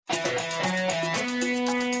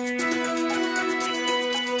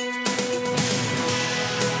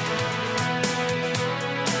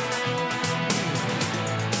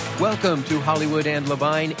Welcome to Hollywood and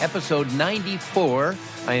Levine, episode 94.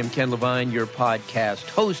 I am Ken Levine, your podcast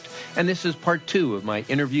host, and this is part 2 of my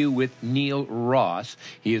interview with Neil Ross.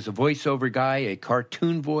 He is a voiceover guy, a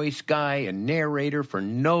cartoon voice guy, a narrator for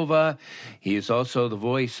Nova. He is also the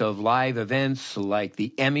voice of live events like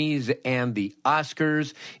the Emmys and the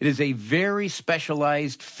Oscars. It is a very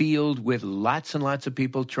specialized field with lots and lots of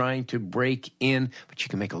people trying to break in, but you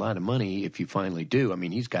can make a lot of money if you finally do. I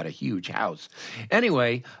mean, he's got a huge house.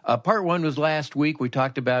 Anyway, part 1 was last week. We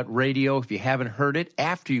talked about radio. If you haven't heard it,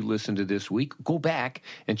 after you listen to this week, go back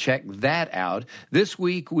and check that out. This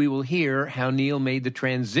week, we will hear how Neil made the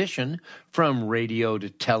transition from radio to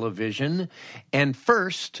television. And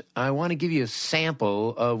first, I want to give you a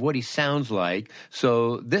sample of what he sounds like.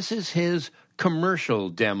 So this is his commercial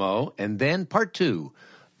demo, and then part 2,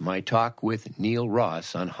 my talk with Neil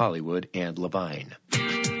Ross on Hollywood and Levine.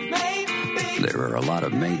 There are a lot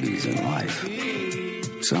of maybes in life.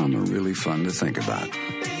 Some are really fun to think about.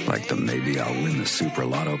 Like the maybe I'll win the Super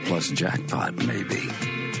Lotto Plus jackpot, maybe.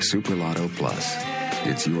 Super Lotto Plus.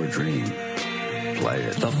 It's your dream. Play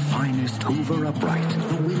it. The finest Hoover upright,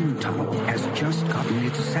 the wind tunnel, has just gotten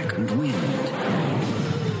its second wind.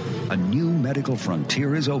 A new medical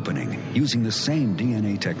frontier is opening, using the same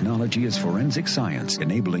DNA technology as forensic science,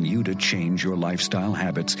 enabling you to change your lifestyle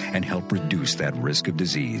habits and help reduce that risk of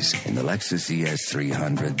disease. In the Lexus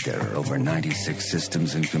ES300, there are over 96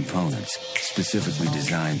 systems and components specifically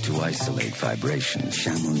designed to isolate vibrations.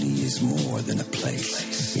 Chamonix is more than a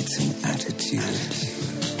place. It's an attitude.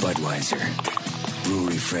 Budweiser.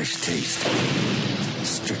 Brewery fresh taste.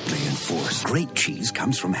 Strictly enforced. Great cheese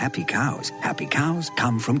comes from happy cows. Happy cows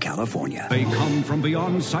come from California. They come from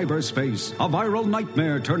beyond cyberspace. A viral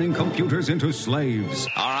nightmare turning computers into slaves.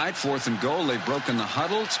 All right, 4th and goal. They've broken the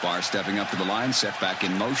huddle. Spar stepping up to the line, set back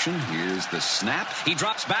in motion. Here's the snap. He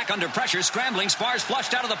drops back under pressure, scrambling. Spar's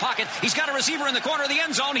flushed out of the pocket. He's got a receiver in the corner of the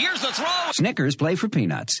end zone. Here's the throw. Snickers play for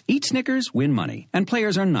peanuts. Eat Snickers, win money. And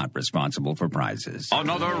players are not responsible for prizes.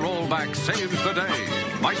 Another rollback saves the day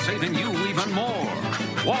by saving you even more.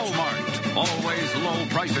 Walmart. Always low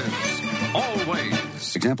prices.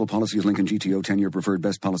 Always. Example policy is Lincoln GTO 10-year preferred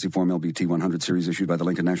best policy form LBT 100 series issued by the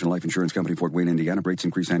Lincoln National Life Insurance Company, Fort Wayne, Indiana. Rates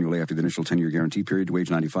increase annually after the initial 10-year guarantee period to age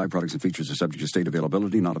 95. Products and features are subject to state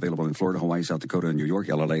availability. Not available in Florida, Hawaii, South Dakota, and New York.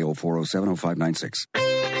 LLA 04070596.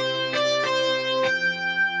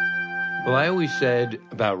 Well, I always said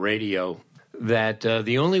about radio that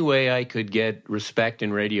the only way I could get respect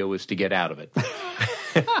in radio was to get out of it.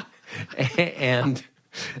 And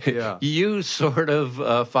yeah. You sort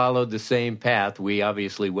of followed the same path. We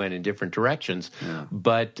obviously went in different directions. Yeah.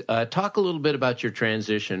 But talk a little bit about your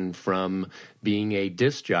transition from being a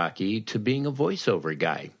disc jockey to being a voiceover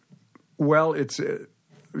guy. Well,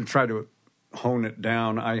 try to hone it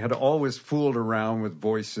down. I had always fooled around with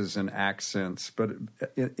voices and accents, but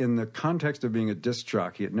in the context of being a disc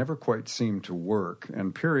jockey, it never quite seemed to work.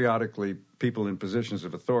 And periodically, people in positions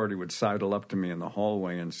of authority would sidle up to me in the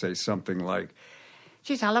hallway and say something like,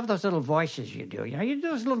 "Geez, I love those little voices you do. You know, you do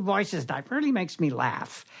those little voices that really makes me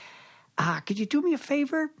laugh. Could you do me a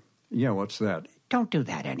favor?" "Yeah, what's that?" "Don't do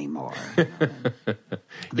that anymore."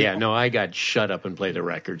 Yeah, no, I got shut up and play the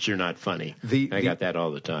records. You're not funny. I got that all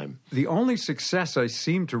the time. The only success I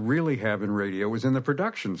seemed to really have in radio was in the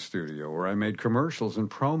production studio, where I made commercials and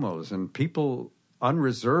promos, and people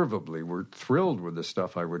unreservedly were thrilled with the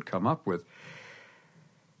stuff I would come up with.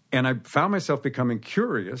 And I found myself becoming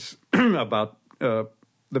curious about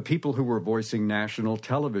the people who were voicing national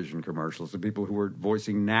television commercials, the people who were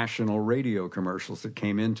voicing national radio commercials that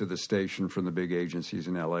came into the station from the big agencies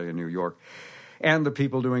in L.A. and New York, and the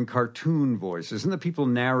people doing cartoon voices, and the people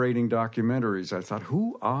narrating documentaries. I thought,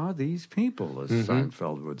 who are these people, as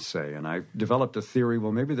Seinfeld would say? And I developed a theory,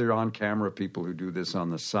 well, maybe they're on-camera people who do this on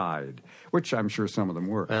the side, which I'm sure some of them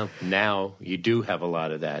were. Well, now you do have a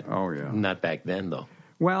lot of that. Oh, yeah. Not back then, though.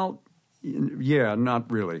 Well, yeah, not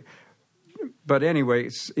really. But anyway,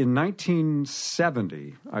 in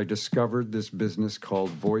 1970, I discovered this business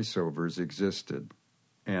called voiceovers existed.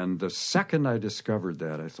 And the second I discovered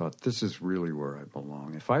that, I thought, this is really where I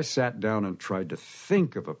belong. If I sat down and tried to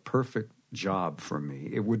think of a perfect job for me,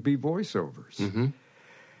 it would be voiceovers. Mm-hmm.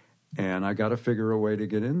 And I got to figure a way to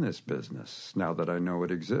get in this business now that I know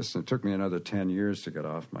it exists. It took me another 10 years to get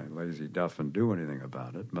off my lazy duff and do anything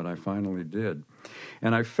about it, but I finally did.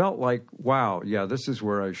 And I felt like, wow, yeah, this is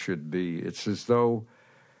where I should be. It's as though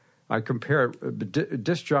I compare it.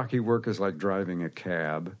 Disc jockey work is like driving a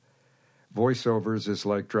cab. Voiceovers is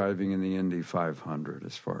like driving in the Indy 500,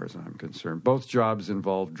 as far as I'm concerned. Both jobs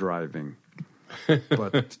involve driving.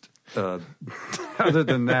 But other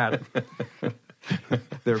than that...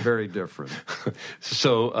 They're very different.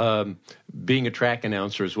 So, being a track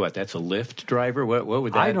announcer is what? That's a Lyft driver? What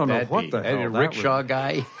would that be? I don't know what the hell A that rickshaw would be.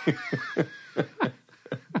 guy?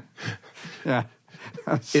 Yeah.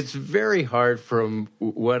 It's very hard, from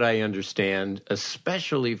what I understand,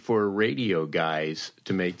 especially for radio guys,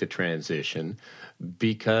 to make the transition,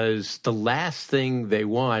 because the last thing they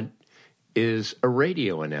want is a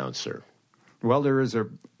radio announcer. Well, there's a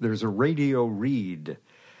radio read.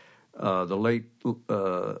 The late,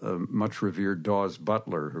 much revered Dawes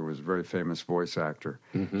Butler, who was a very famous voice actor,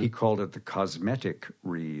 he called it the cosmetic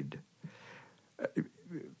read.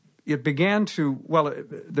 It began to,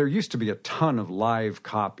 there used to be a ton of live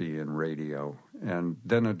copy in radio, and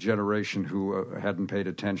then a generation who hadn't paid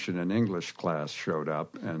attention in English class showed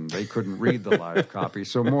up, and they couldn't read the live copy,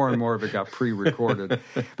 so more and more of it got pre-recorded.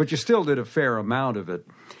 But you still did a fair amount of it,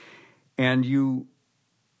 and you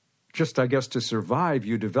just, I guess, to survive,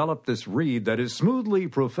 you develop this read that is smoothly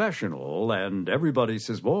professional, and everybody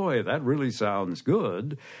says, boy, that really sounds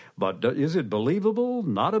good, but is it believable?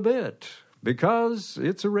 Not a bit. Because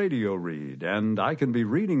it's a radio read, and I can be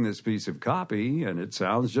reading this piece of copy, and it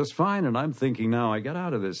sounds just fine, and I'm thinking, now I get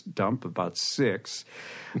out of this dump about 6,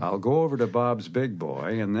 I'll go over to Bob's Big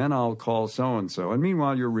Boy, and then I'll call so-and-so, and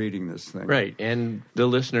meanwhile you're reading this thing. Right, and the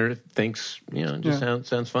listener thinks,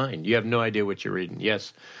 sounds fine. You have no idea what you're reading.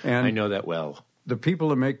 Yes, and I know that well. The people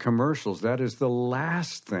that make commercials, that is the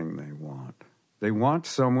last thing they want. They want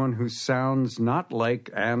someone who sounds not like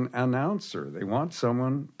an announcer. They want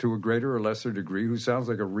someone, to a greater or lesser degree, who sounds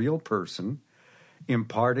like a real person,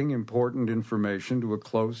 imparting important information to a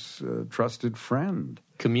close, trusted friend.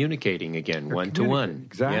 Communicating again, one-to-one.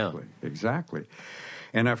 Exactly.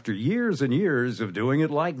 And after years and years of doing it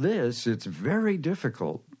like this, it's very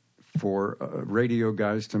difficult for radio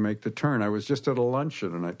guys to make the turn. I was just at a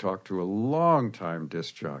luncheon, and I talked to a long-time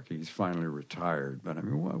disc jockey. He's finally retired, but I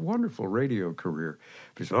mean, what a wonderful radio career.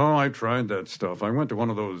 He said, I tried that stuff. I went to one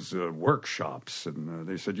of those workshops, and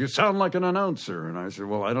they said, you sound like an announcer. And I said,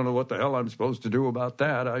 well, I don't know what the hell I'm supposed to do about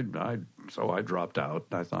that. So I dropped out.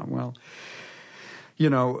 I thought, well,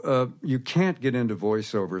 you can't get into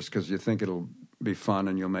voiceovers because you think it'll be fun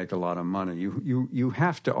and you'll make a lot of money. You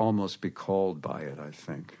have to almost be called by it, I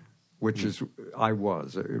think. Which is, I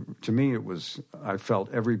was. To me, I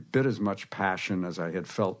felt every bit as much passion as I had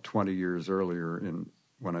felt 20 years earlier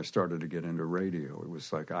when I started to get into radio. It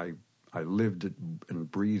was like I lived it and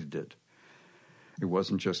breathed it. It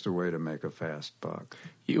wasn't just a way to make a fast buck.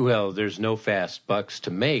 Well, there's no fast bucks to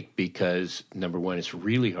make because, number one, it's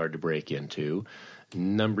really hard to break into.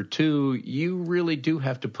 Number two, you really do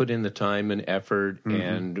have to put in the time and effort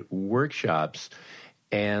and workshops.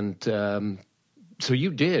 And so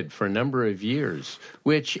you did for a number of years,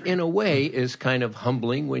 which in a way is kind of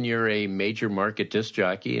humbling when you're a major market disc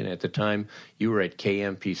jockey. And at the time, you were at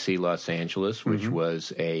KMPC Los Angeles, which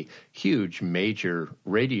was a huge major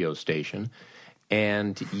radio station.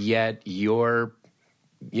 And yet you're,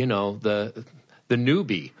 the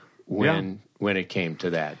newbie when it came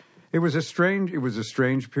to that. It was a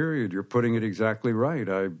strange period. You're putting it exactly right.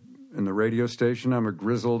 In the radio station, I'm a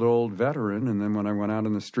grizzled old veteran, and then when I went out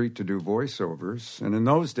in the street to do voiceovers, and in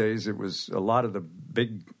those days, it was a lot of the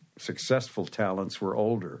big, successful talents were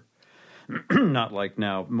older. Not like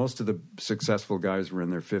now. Most of the successful guys were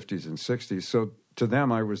in their 50s and 60s, so to them,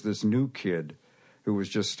 I was this new kid who was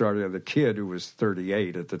just starting, the kid who was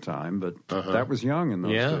 38 at the time, but that was young in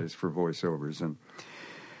those days for voiceovers. And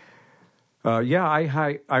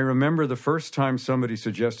I remember the first time somebody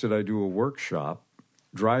suggested I do a workshop,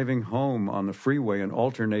 driving home on the freeway and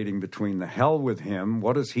alternating between the hell with him,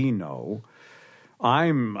 what does he know?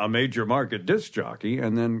 I'm a major market disc jockey,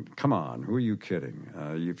 and then, come on, who are you kidding?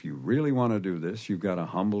 If you really want to do this, you've got to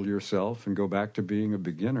humble yourself and go back to being a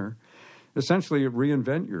beginner. Essentially,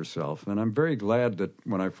 reinvent yourself. And I'm very glad that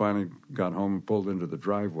when I finally got home and pulled into the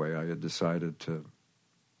driveway, I had decided to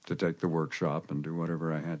take the workshop and do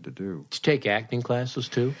whatever I had to do. Did you take acting classes,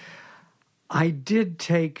 too? I did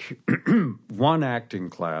take one acting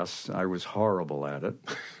class. I was horrible at it.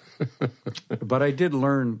 But I did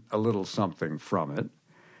learn a little something from it.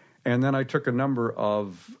 And then I took a number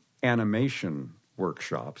of animation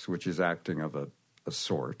workshops, which is acting of a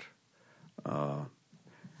sort.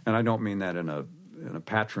 And I don't mean that in a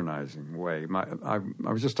patronizing way. I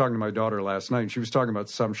was just talking to my daughter last night, and she was talking about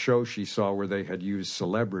some show she saw where they had used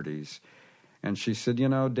celebrities. And she said,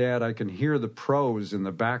 Dad, I can hear the pros in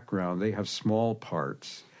the background. They have small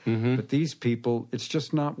parts. But these people, it's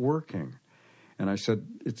just not working. And I said,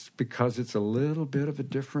 it's because it's a little bit of a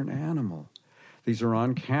different animal. These are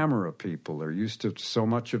on-camera people. They're used to so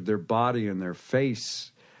much of their body and their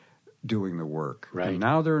face doing the work. Right. And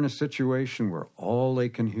now they're in a situation where all they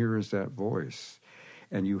can hear is that voice.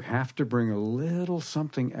 And you have to bring a little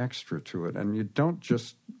something extra to it. And you don't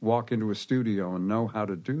just walk into a studio and know how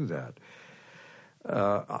to do that.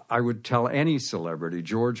 I would tell any celebrity,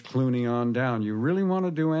 George Clooney on down, you really want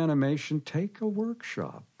to do animation, take a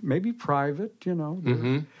workshop. Maybe private,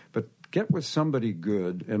 but get with somebody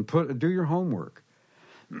good and do your homework.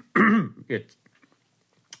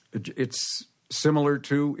 It's similar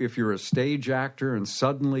to if you're a stage actor and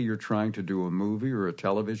suddenly you're trying to do a movie or a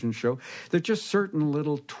television show. There's just certain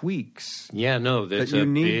little tweaks that you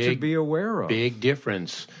need to be aware of. Big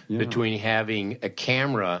difference between having a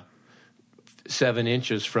camera 7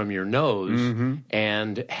 inches from your nose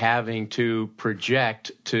and having to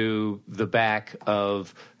project to the back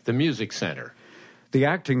of the music center. The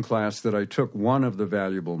acting class that I took, one of the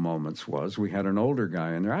valuable moments was we had an older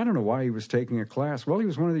guy in there. I don't know why he was taking a class. Well, he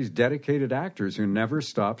was one of these dedicated actors who never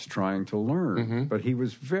stops trying to learn. But he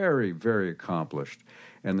was very, very accomplished.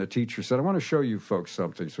 And the teacher said, I want to show you folks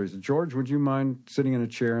something. So he said, George, would you mind sitting in a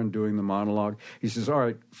chair and doing the monologue? He says, all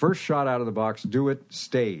right, first shot out of the box, do it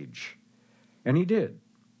stage. And he did.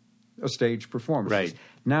 A stage performance. Right.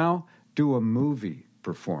 Now do a movie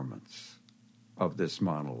performance of this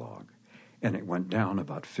monologue. And it went down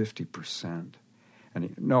about 50%.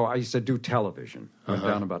 And he said, do television. Went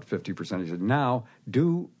down about 50%. He said, now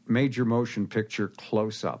do major motion picture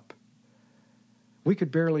close up. We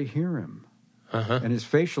could barely hear him. And his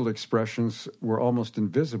facial expressions were almost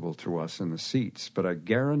invisible to us in the seats. But I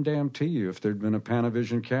guarantee you, if there'd been a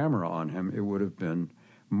Panavision camera on him, it would have been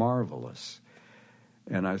marvelous.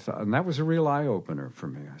 And I thought, and that was a real eye-opener for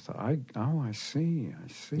me. I thought, I see.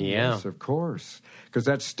 Yeah. Yes, of course. Because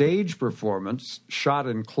that stage performance, shot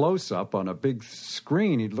in close-up on a big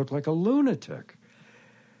screen, he'd look like a lunatic.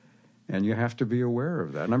 And you have to be aware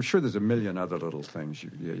of that. And I'm sure there's a million other little things you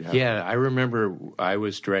have. Yeah, I remember I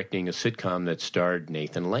was directing a sitcom that starred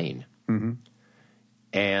Nathan Lane.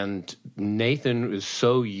 And Nathan was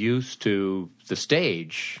so used to the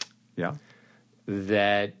stage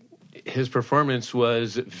that his performance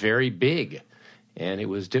was very big, and it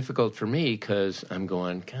was difficult for me because I'm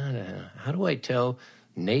going, God, how do I tell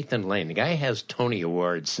Nathan Lane? The guy has Tony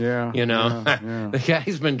Awards, The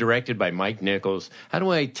guy's been directed by Mike Nichols. How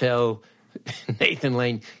do I tell Nathan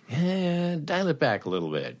Lane, dial it back a little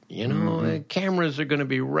bit? The cameras are going to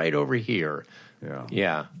be right over here.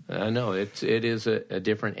 Yeah. No, it is a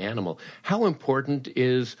different animal. How important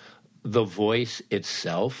is the voice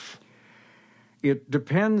itself? It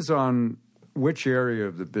depends on which area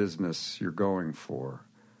of the business you're going for.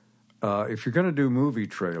 If you're going to do movie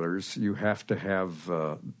trailers, you have to have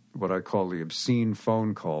what I call the obscene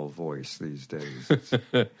phone call voice these days. It's,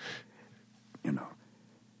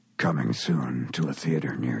 coming soon to a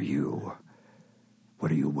theater near you.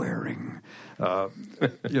 What are you wearing?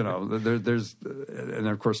 There's, and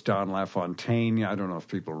of course, Don LaFontaine. I don't know if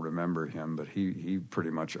people remember him, but he pretty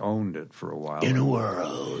much owned it for a while. In a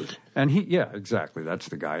world. And exactly, that's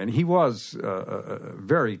the guy. And he was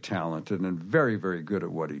very talented and very, very good at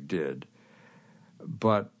what he did.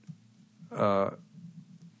 But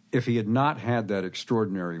if he had not had that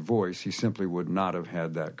extraordinary voice, he simply would not have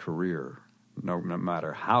had that career. No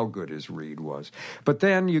matter how good his read was. But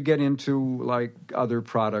then you get into, like, other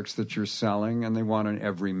products that you're selling, and they want an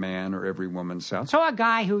every man or every woman sound. So a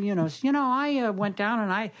guy who, I went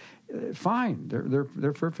down and fine.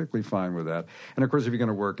 They're perfectly fine with that. And, of course, if you're going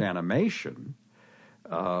to work animation...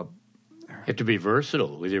 you have to be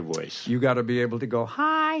versatile with your voice. You got to be able to go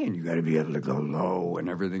high, and you got to be able to go low, and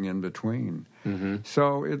everything in between.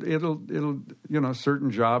 So it'll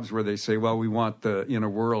certain jobs where they say, well, we want the in a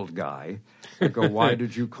world guy. I go, why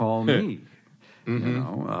did you call me?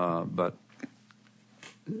 But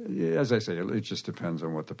as I say, it just depends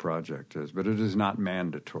on what the project is. But it is not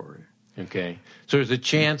mandatory. Okay. So there's a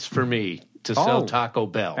chance for me to sell Taco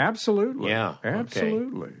Bell. Absolutely. Yeah.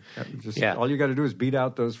 Absolutely. Okay. All you got to do is beat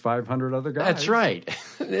out those 500 other guys. That's right.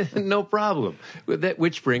 No problem.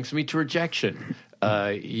 Which brings me to rejection.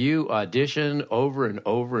 You audition over and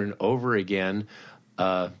over and over again.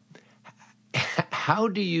 How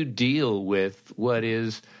do you deal with what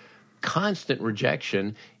is constant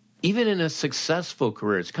rejection, even in a successful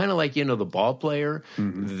career? It's kind of like, the ball player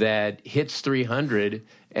that hits 300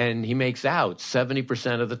 and he makes out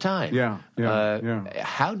 70% of the time. Yeah.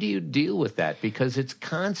 How do you deal with that? Because it's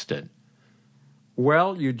constant.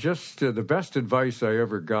 Well, the best advice I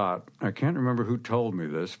ever got, I can't remember who told me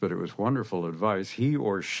this, but it was wonderful advice. He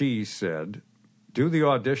or she said, do the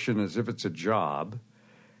audition as if it's a job,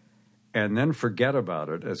 and then forget about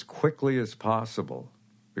it as quickly as possible.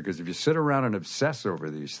 because if you sit around and obsess over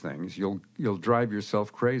these things, you'll drive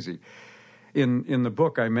yourself crazy. In the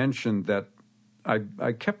book, I mentioned that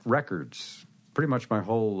I kept records pretty much my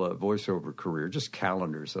whole voiceover career, just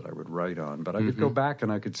calendars that I would write on. But I could go back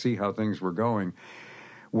and I could see how things were going.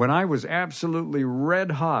 When I was absolutely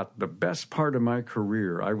red hot, the best part of my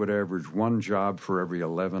career, I would average one job for every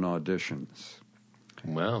 11 auditions.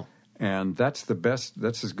 Wow. And that's the best,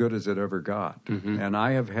 that's as good as it ever got. And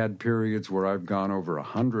I have had periods where I've gone over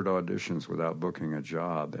 100 auditions without booking a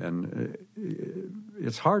job. And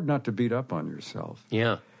it's hard not to beat up on yourself.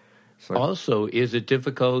 Yeah. So, also, is it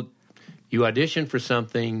difficult? You audition for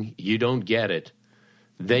something, you don't get it.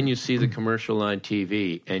 Then you see the commercial on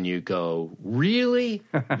TV, and you go, really?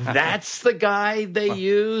 That's the guy they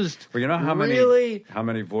used? well, you know how really? how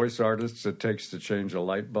many voice artists it takes to change a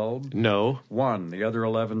light bulb? No. One. The other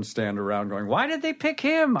 11 stand around going, why did they pick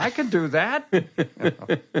him? I can do that.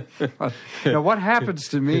 What happens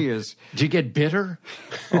to me is... Do you get bitter?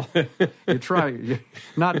 You try.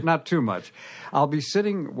 Not too much. I'll be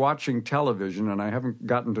sitting watching television, and I haven't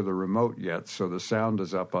gotten to the remote yet, so the sound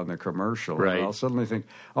is up on the commercial. Right. And I'll suddenly think,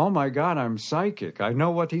 oh, my God, I'm psychic. I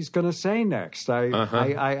know what he's going to say next.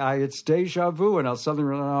 It's deja vu, and I'll suddenly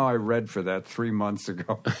realize, oh, I read for that 3 months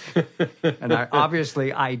ago. And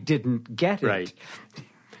I didn't get it. Right.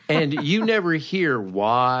 And you never hear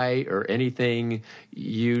why or anything.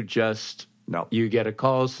 You just, you get a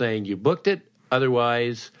call saying you booked it,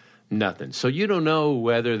 otherwise... nothing. So you don't know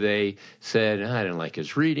whether they said, I don't like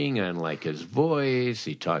his reading, I don't like his voice,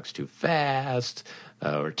 he talks too fast,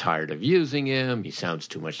 or tired of using him, he sounds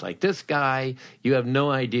too much like this guy. You have no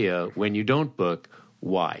idea when you don't book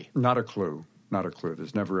why. Not a clue. Not a clue.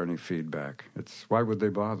 There's never any feedback. Why would they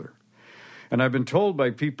bother? And I've been told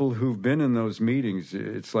by people who've been in those meetings,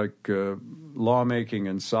 it's like lawmaking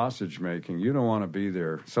and sausage making. You don't want to be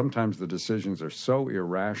there. Sometimes the decisions are so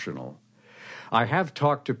irrational. I have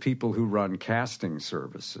talked to people who run casting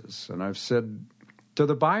services, and I've said, do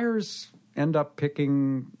the buyers end up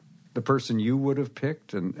picking the person you would have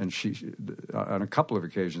picked? And she, on a couple of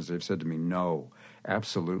occasions, they've said to me, no,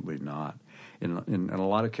 absolutely not. In a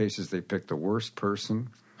lot of cases, they picked the worst person,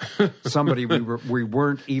 somebody we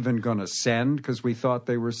weren't even going to send because we thought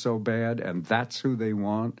they were so bad, and that's who they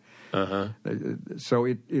want. So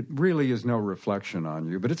it really is no reflection on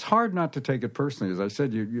you. But it's hard not to take it personally. As I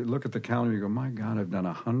said, you look at the calendar, you go, my God, I've done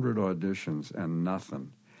 100 auditions and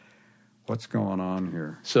nothing. What's going on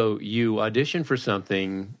here? So you audition for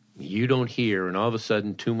something, you don't hear, and all of a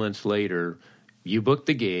sudden 2 months later, you book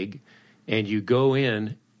the gig, and you go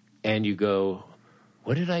in and you go,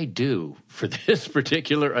 what did I do for this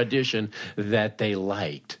particular audition that they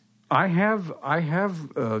liked? I have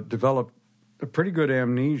developed a pretty good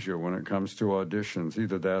amnesia when it comes to auditions.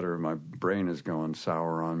 Either that or my brain is going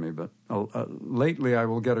sour on me. But lately I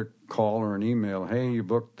will get a call or an email, hey, you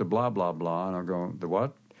booked the blah, blah, blah. And I'll go, the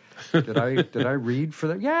what? Did I read for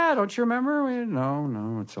that? Yeah, don't you remember?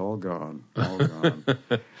 No, it's all gone. All gone.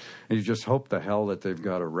 And you just hope the hell that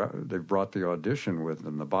they've brought the audition with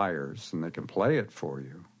them, the buyers, and they can play it for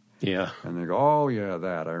you. Yeah. And they go, oh, yeah,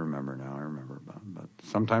 that. I remember now. I remember. But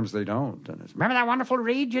sometimes they don't. And it's, remember that wonderful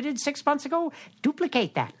read you did 6 months ago?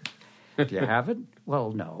 Duplicate that. Do you have it?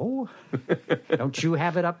 Well, no. Don't you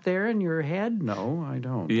have it up there in your head? No, I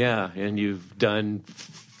don't. Yeah, and you've done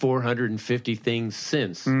 450 things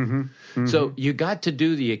since. Mm-hmm. So you got to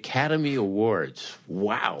do the Academy Awards.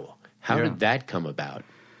 Wow. How did that come about?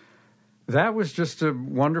 That was just a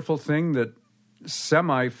wonderful thing that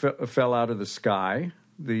fell out of the sky.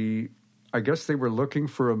 I guess they were looking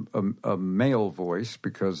for a male voice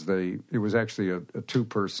because it was actually a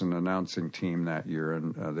two-person announcing team that year,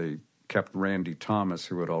 and they kept Randy Thomas,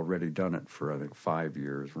 who had already done it for, I think, 5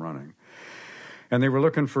 years running. And they were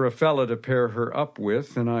looking for a fella to pair her up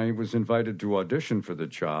with, and I was invited to audition for the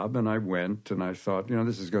job, and I went, and I thought,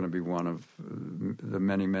 this is going to be one of the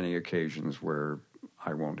many, many occasions where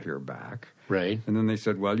I won't hear back. Right. And then they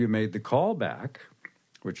said, well, you made the call back,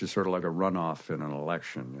 which is sort of like a runoff in an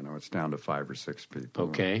election. It's down to 5 or 6 people.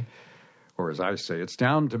 Okay. Or as I say, it's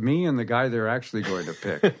down to me and the guy they're actually going to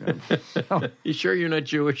pick. You sure you're not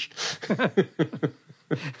Jewish?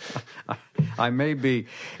 I may be.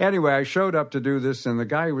 Anyway, I showed up to do this, and the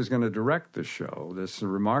guy who was going to direct the show, this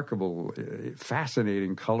remarkable,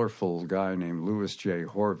 fascinating, colorful guy named Louis J.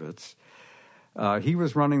 Horvitz, he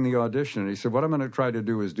was running the audition, and he said, what I'm going to try to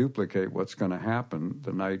do is duplicate what's going to happen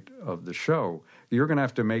the night of the show. You're going to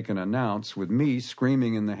have to make an announce with me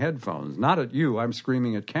screaming in the headphones. Not at you, I'm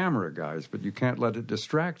screaming at camera guys, but you can't let it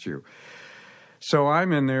distract you. So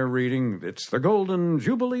I'm in there reading, it's the Golden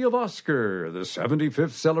Jubilee of Oscar, the 75th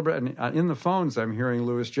celebration. In the phones, I'm hearing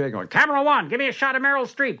Louis J. going, camera 1, give me a shot of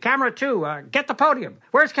Meryl Streep. Camera 2, get the podium.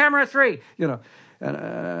 Where's camera 3? You know,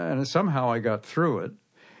 and somehow I got through it.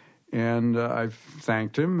 And I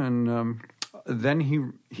thanked him. And then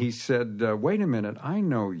he said, wait a minute, I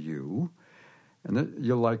know you. And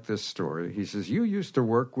you'll like this story. He says, you used to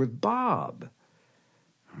work with Bob.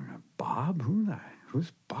 Bob?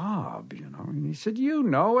 Who's Bob, you know? And he said,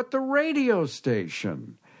 at the radio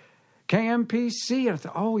station, KMPC. I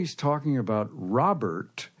thought, he's talking about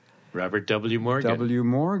Robert W. Morgan. W.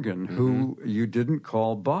 Morgan, who you didn't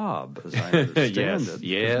call Bob, as I understand it.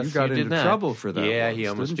 Yes, you got into trouble for that. Yeah, once, he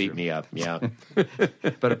almost beat me up, yeah.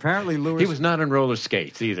 But apparently Louis... He was not on roller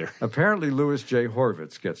skates, either. Apparently Louis J.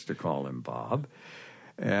 Horvitz gets to call him Bob.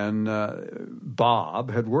 And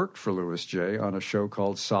Bob had worked for Louis J. on a show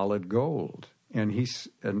called Solid Gold. And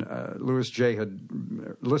Louis J. had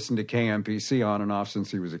listened to KMPC on and off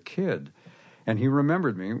since he was a kid. And he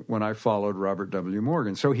remembered me when I followed Robert W.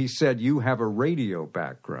 Morgan. So he said, you have a radio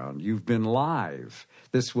background. You've been live.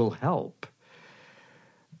 This will help.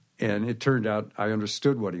 And it turned out I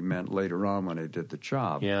understood what he meant later on when I did the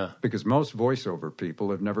job. Yeah. Because most voiceover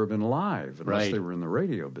people have never been live unless they were in the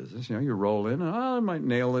radio business. You know, you roll in and, I might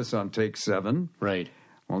nail this on take 7. Right.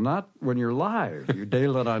 Well, not when you're live. You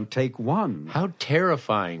nail it on take 1. How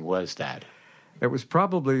terrifying was that? It was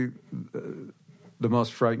probably one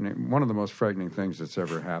of the most frightening things that's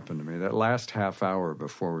ever happened to me. That last half hour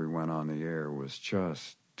before we went on the air was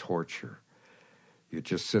just torture. You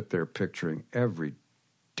just sit there picturing every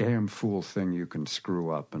damn fool thing you can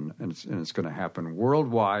screw up, and it's going to happen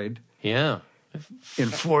worldwide. Yeah. In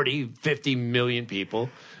 40, 50 million people.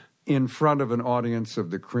 In front of an audience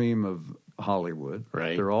of the cream of Hollywood.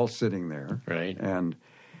 Right. They're all sitting there. Right. And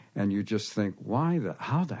you just think,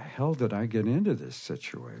 how the hell did I get into this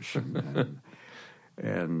situation?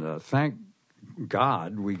 and thank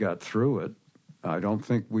God we got through it. I don't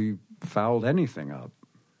think we fouled anything up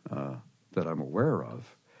that I'm aware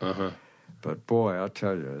of. Uh-huh. But boy, I'll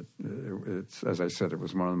tell you, it's as I said, it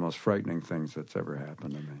was one of the most frightening things that's ever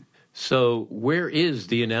happened to me. So where is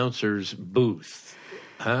the announcer's booth?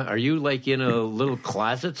 Huh? Are you like in a little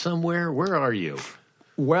closet somewhere? Where are you?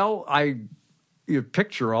 Well, you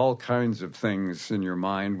picture all kinds of things in your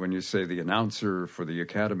mind when you say the announcer for the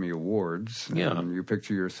Academy Awards. Yeah. And you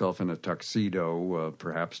picture yourself in a tuxedo,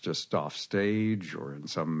 perhaps just off stage or in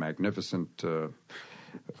some magnificent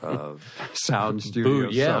sound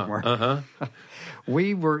studio somewhere. Uh-huh.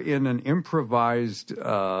 We were in an improvised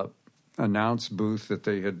announce booth that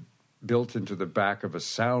they had built into the back of a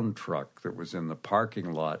sound truck that was in the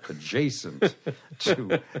parking lot adjacent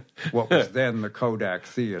to what was then the Kodak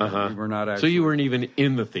Theater. Uh-huh. We were not actually... So you weren't even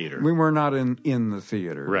in the theater? We were not in the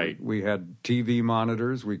theater. Right. We had TV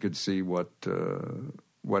monitors. We could see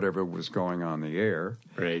whatever was going on the air.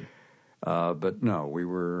 Right. But no, we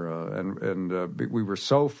were we were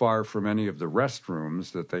so far from any of the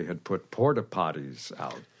restrooms that they had put porta potties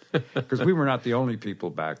out. Because we were not the only people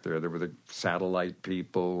back there. There were the satellite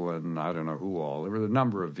people and I don't know who all. There were a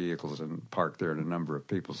number of vehicles parked there and a number of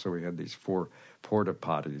people. So we had these 4 porta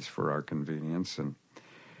potties for our convenience. And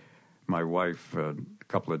my wife, a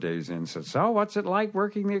couple of days in, said, so what's it like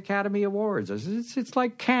working the Academy Awards? I said, it's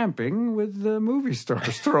like camping with movie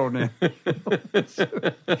stars thrown in.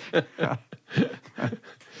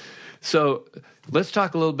 So let's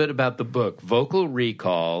talk a little bit about the book, Vocal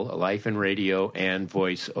Recall, Life in Radio and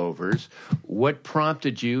Voiceovers. What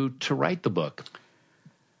prompted you to write the book?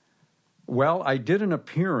 Well, I did an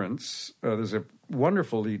appearance. There's a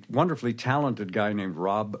wonderfully talented guy named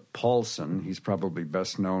Rob Paulson. He's probably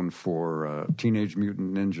best known for Teenage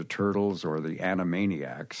Mutant Ninja Turtles or the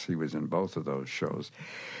Animaniacs. He was in both of those shows.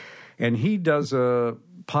 And he does a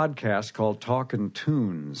podcast called Talkin'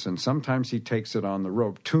 Tunes, and sometimes he takes it on the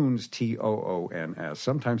road. Tunes, Toons.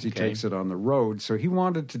 Sometimes he takes it on the road. So he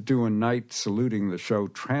wanted to do a night saluting the show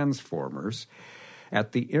Transformers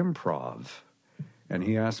at the Improv. And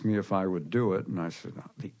he asked me if I would do it, and I said,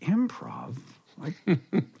 the Improv?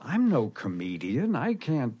 I'm no comedian. I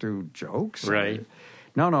can't do jokes. Right.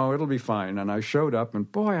 No, it'll be fine. And I showed up,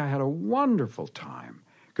 and boy, I had a wonderful time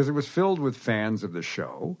because it was filled with fans of the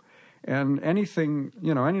show. And anything,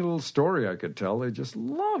 any little story I could tell, they just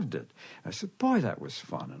loved it. I said, boy, that was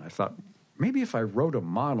fun. And I thought, maybe if I wrote a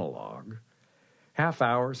monologue, half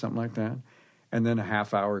hour, something like that, and then a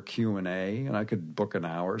half-hour Q&A, and I could book an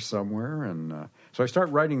hour somewhere. And so I start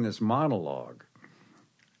writing this monologue.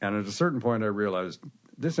 And at a certain point, I realized,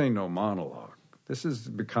 this ain't no monologue. This is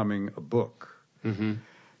becoming a book. Mm-hmm.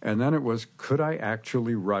 And then it was, could I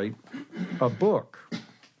actually write a book?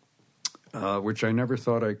 which I never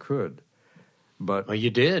thought I could. But well, you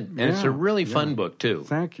did, and it's a really fun book too.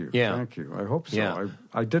 Thank you, thank you. I hope so. Yeah.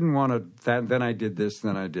 I didn't want to. Then I did this,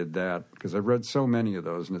 then I did that, because I've read so many of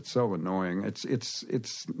those, and it's so annoying.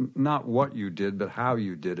 It's not what you did, but how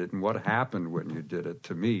you did it, and what happened when you did it.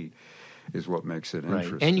 To me, is what makes it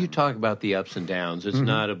interesting. And you talk about the ups and downs. It's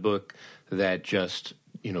not a book that just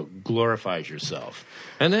glorifies yourself.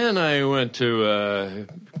 And then I went to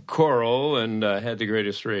Coral and had the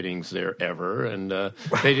greatest ratings there ever, and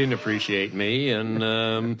they didn't appreciate me. And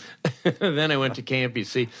then I went to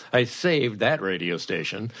KMPC. I saved that radio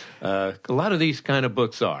station. A lot of these kind of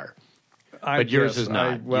books are, but yours is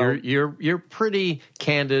not. You're pretty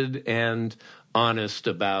candid and honest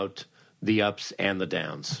about the ups and the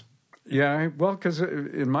downs. Yeah, well, because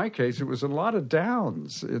in my case, it was a lot of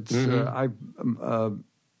downs. It's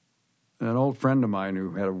an old friend of mine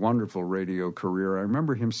who had a wonderful radio career. I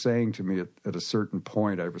remember him saying to me at a certain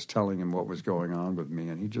point, I was telling him what was going on with me,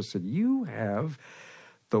 and he just said, "You have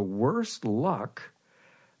the worst luck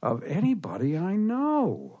of anybody I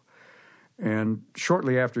know." And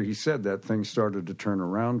shortly after he said that, things started to turn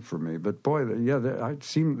around for me. But boy, it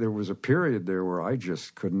seemed there was a period there where I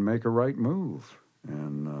just couldn't make a right move.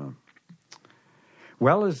 And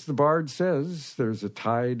well, as the Bard says, there's a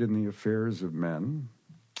tide in the affairs of men.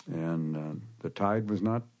 And the tide was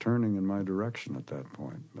not turning in my direction at that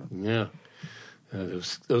point. But. Yeah.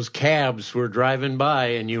 Those cabs were driving by,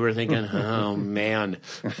 and you were thinking, oh, man.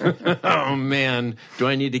 Oh, man. Do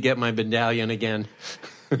I need to get my medallion again?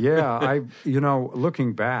 Yeah.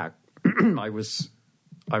 Looking back,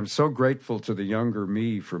 I'm so grateful to the younger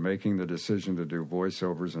me for making the decision to do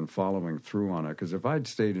voiceovers and following through on it. Because if I'd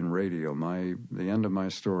stayed in radio, the end of my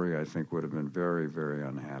story, I think, would have been very, very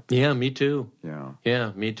unhappy. Yeah, me too.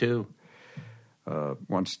 Yeah, me too.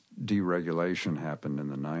 Once deregulation happened in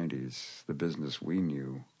the 90s, the business we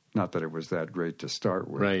knew, not that it was that great to start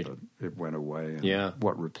with, but it went away. And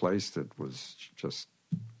what replaced it was just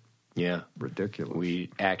ridiculous.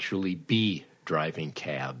 We'd actually be driving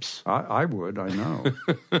cabs. I would, I know.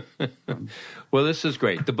 Well, this is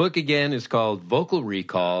great. The book, again, is called Vocal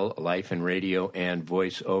Recall, Life in Radio and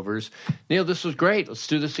Voiceovers. Neil, this was great. Let's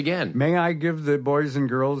do this again. May I give the boys and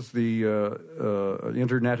girls the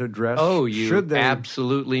internet address? Oh, you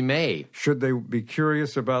absolutely may. Should they be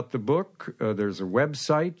curious about the book, there's a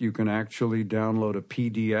website. You can actually download a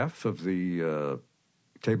PDF of the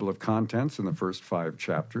table of contents in the first 5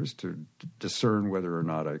 chapters to discern whether or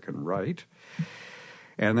not I can write.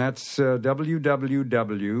 And that's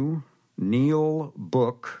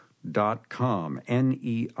www.neilbook.com,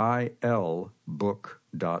 Neil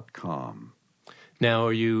book.com. Now,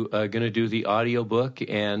 are you going to do the audiobook,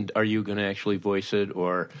 and are you going to actually voice it,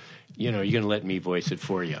 or you're going to let me voice it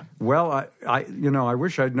for you? Well, I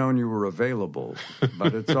wish I'd known you were available,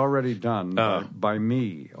 but it's already done by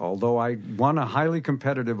me, although I won a highly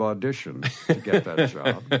competitive audition to get that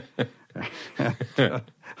job.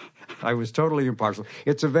 I was totally impartial.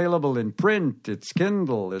 It's available in print, it's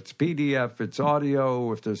Kindle, it's PDF, it's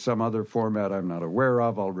audio. If there's some other format I'm not aware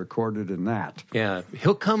of, I'll record it in that. Yeah,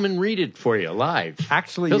 he'll come and read it for you live.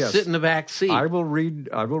 Actually, he'll yes. sit in the back seat. I will read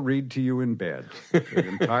to you in bed the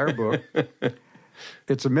entire book.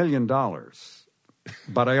 It's $1 million,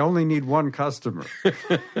 but I only need one customer.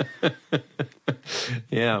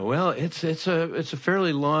 Yeah, well, it's a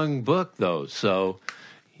fairly long book though, so.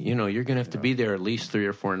 You're going to have to be there at least 3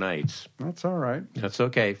 or 4 nights. That's all right. That's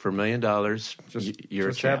okay. For $1 million, you're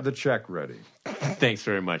just have the check ready. Thanks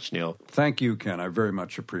very much, Neil. Thank you, Ken. I very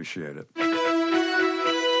much appreciate it.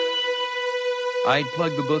 I'd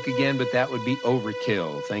plug the book again, but that would be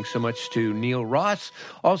overkill. Thanks so much to Neil Ross,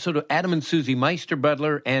 also to Adam and Susie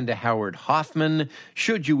Meister-Butler, and to Howard Hoffman.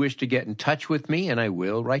 Should you wish to get in touch with me, and I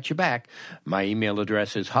will write you back, my email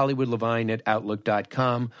address is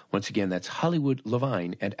hollywoodlevine@outlook.com. Once again, that's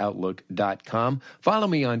hollywoodlevine@outlook.com. Follow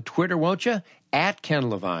me on Twitter, won't you? @Ken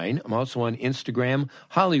Levine. I'm also on Instagram,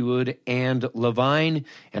 Hollywood and Levine,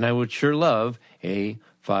 and I would sure love a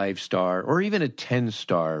 5-star or even a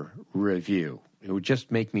 10-star review. It would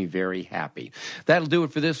just make me very happy. That'll do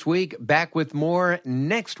it for this week. Back with more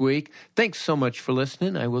next week. Thanks so much for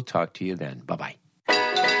listening. I will talk to you then. Bye-bye.